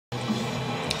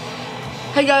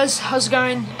Hey guys, how's it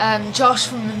going? Josh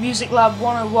from the Music Lab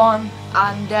 101,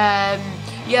 and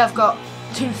yeah, I've got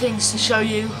two things to show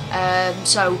you,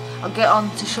 so I'll get on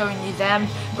to showing you them.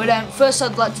 But first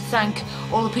I'd like to thank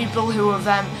all the people who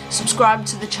have subscribed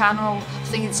to the channel. I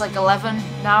think it's like 11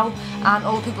 now, and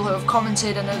all the people who have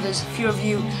commented. I know there's a few of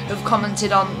you who have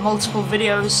commented on multiple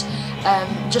videos.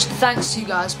 Just thanks to you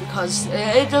guys, because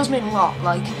it does mean a lot.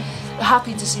 Like,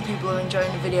 happy to see people who are enjoying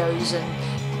the videos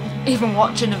and even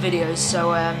watching the videos,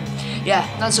 so yeah,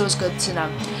 that's always good to know.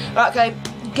 Right, okay,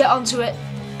 get onto it.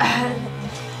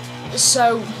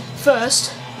 So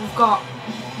first we've got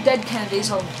Dead Kennedys.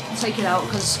 I'll take it out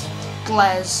because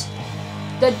glares.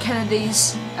 Dead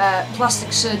Kennedys,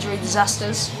 plastic surgery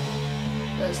disasters.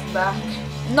 There's the back.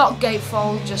 Not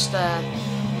gatefold, just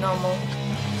normal.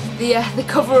 The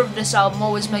cover of this album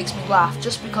always makes me laugh,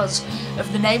 just because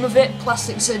of the name of it,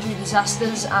 Plastic Surgery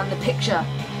Disasters, and the picture.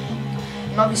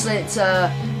 And obviously it's a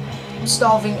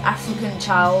starving African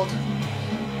child,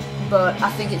 but I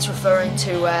think it's referring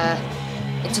to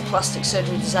it's a plastic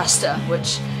surgery disaster,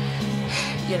 which,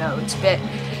 you know, it's a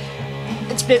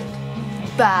bit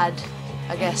bad,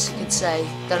 I guess you could say.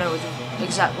 Don't know what the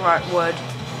exact right word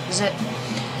is it.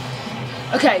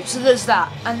 Okay, so there's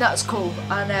that, and that's cool.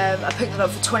 And I picked it up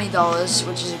for $20,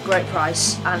 which is a great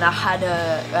price. And I had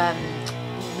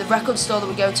the record store that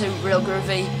we go to, Real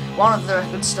Groovy, one of the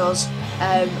record stores.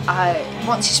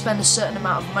 Once you spend a certain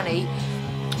amount of money,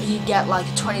 you get like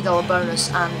a $20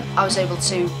 bonus, and I was able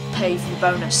to pay for the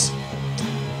bonus.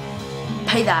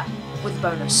 Pay that with the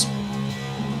bonus.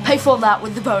 Pay for that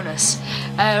with the bonus.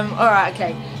 Alright,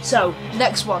 okay, so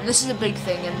next one. This is a big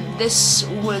thing, and this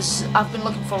was, I've been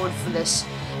looking forward for this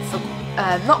for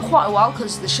not quite a while,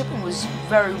 because the shipping was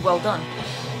very well done.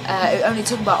 It only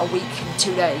took about a week and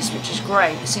 2 days, which is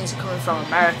great, since it's coming from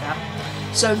America.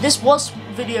 So this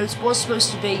video was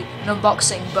supposed to be an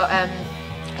unboxing, but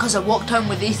because I walked home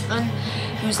with Ethan,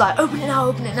 he was like, open it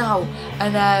now,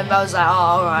 and I was like, oh,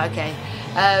 alright, okay.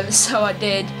 So I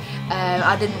did.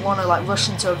 I didn't want to like rush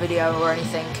into a video or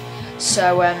anything,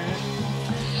 so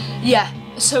yeah,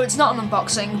 so it's not an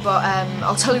unboxing, but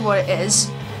I'll tell you what it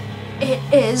is. It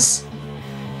is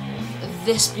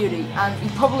this beauty, and you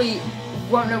probably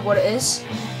won't know what it is.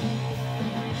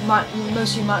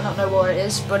 Most of you might not know what it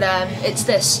is, but it's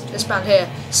this band here,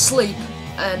 Sleep,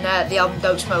 and the album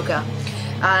Dope Smoker,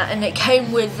 and it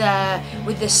came with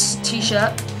this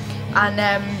t-shirt, and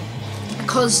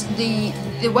because the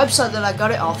website that I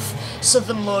got it off,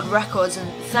 Southern Lord Records,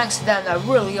 and thanks to them, they're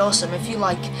really awesome. If you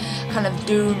like kind of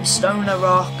doom, stoner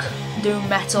rock, doom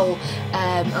metal,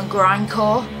 and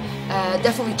grindcore,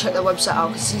 definitely check their website out,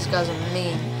 because these guys are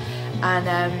mean. And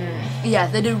yeah,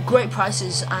 they do great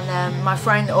prices, and my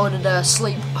friend ordered a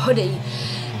Sleep hoodie,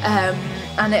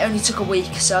 and it only took a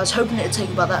week, so I was hoping it would take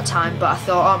about that time, but I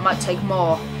thought, oh, it might take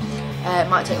more, it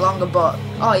might take longer, but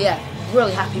oh yeah,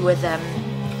 really happy with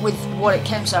what it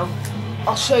came. So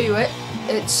I'll show you it.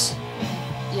 It's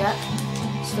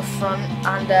the front,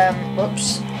 and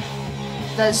whoops,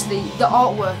 there's the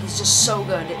artwork is just so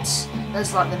good.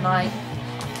 There's like the night.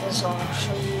 I'll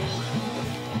show you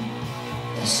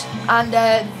this, and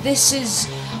this is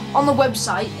on the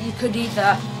website. You could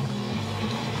either,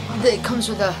 it comes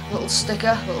with a little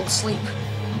sticker, little Sleep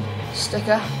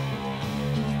sticker,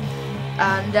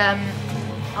 and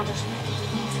I'll just,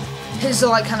 here's the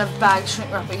like kind of bag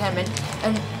shrink wrap it came in,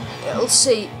 and it'll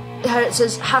see here it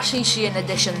says Hashishian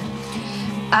edition,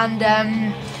 and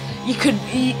you could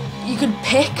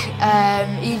pick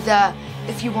either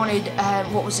if you wanted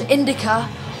what was it, indica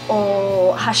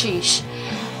or hashish,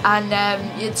 and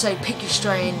you'd say pick your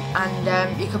strain,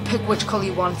 and you could pick which colour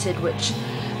you wanted, which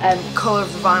colour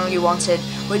of the vinyl you wanted,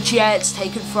 which, yeah, it's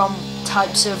taken from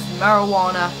types of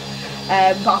marijuana,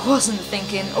 but I wasn't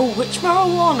thinking, oh, which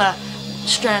marijuana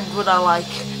strand would I like?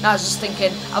 And I was just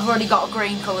thinking, I've already got a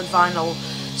green coloured vinyl,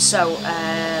 so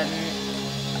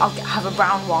I'll have a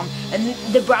brown one. And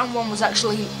the brown one was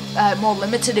actually more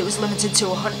limited. It was limited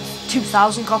to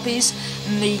 2,000 copies,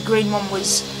 and the green one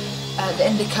was, the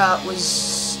indica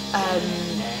was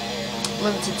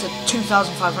limited to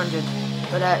 2,500.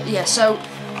 But yeah, so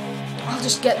I'll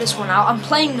just get this one out. I'm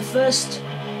playing the first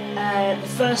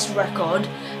record,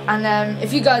 and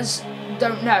if you guys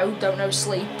don't know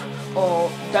Sleep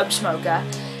or Dope Smoker,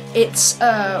 it's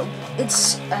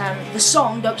the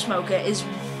song Dope Smoker is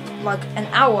like 1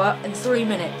 hour and 3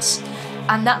 minutes,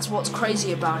 and that's what's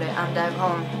crazy about it. And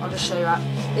hold on, I'll just show you that.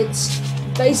 It's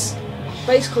base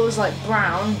colour is like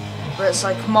brown, but it's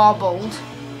like marbled.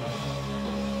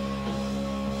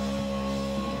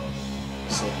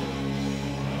 See?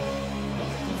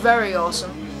 Very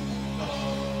awesome.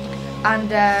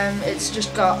 And it's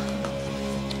just got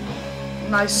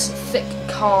nice thick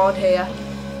card here.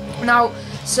 Now,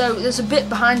 so there's a bit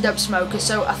behind Dope Smoker,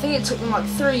 so I think it took them like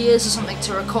 3 years or something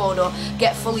to record or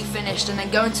get fully finished and then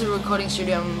go into the recording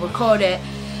studio and record it.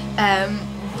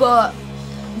 But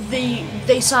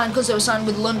they signed, because they were signed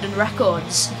with London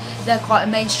Records, they're quite a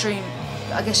mainstream,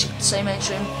 I guess you could say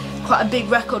mainstream, quite a big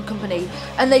record company,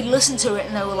 and they listened to it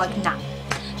and they were like, nah,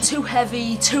 too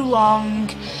heavy, too long,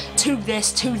 too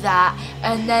this, too that,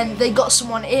 and then they got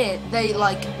someone in,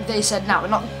 they said, nah, we're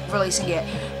not releasing it,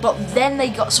 but then they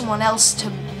got someone else to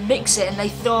mix it, and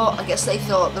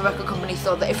the record company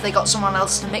thought that if they got someone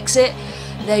else to mix it,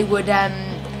 they would,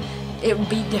 it would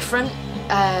be different,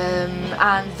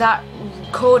 and that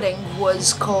recording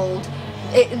was called,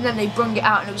 and then they brung it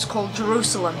out and it was called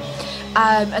Jerusalem.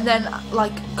 And then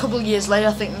like a couple of years later,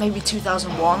 I think maybe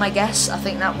 2001, I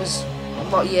think that was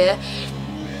what year,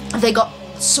 they got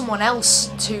someone else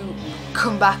to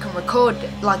come back and record,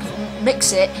 like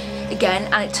mix it again,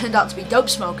 and it turned out to be Dope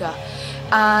Smoker.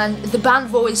 And the band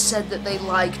have always said that they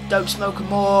like Dope Smoker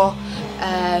more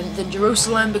than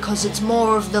Jerusalem, because it's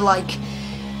more of the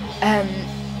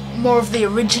more of the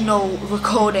original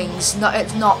recordings.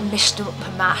 It's not mished up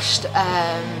and mashed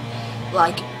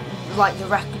like the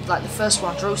record, like the first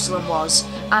one, Jerusalem, was.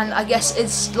 And I guess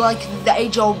it's like the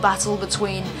age-old battle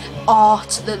between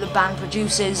art that the band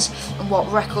produces and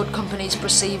what record companies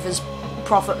perceive as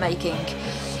profit-making.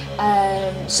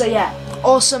 So yeah,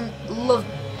 awesome, love.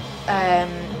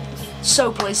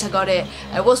 So pleased I got it.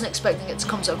 I wasn't expecting it to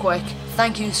come so quick.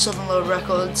 Thank you, Southern Lord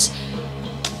Records.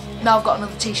 Now I've got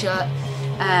another t-shirt,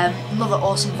 another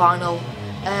awesome vinyl.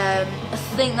 I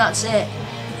think that's it.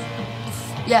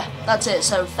 Yeah, that's it.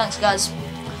 So thanks guys.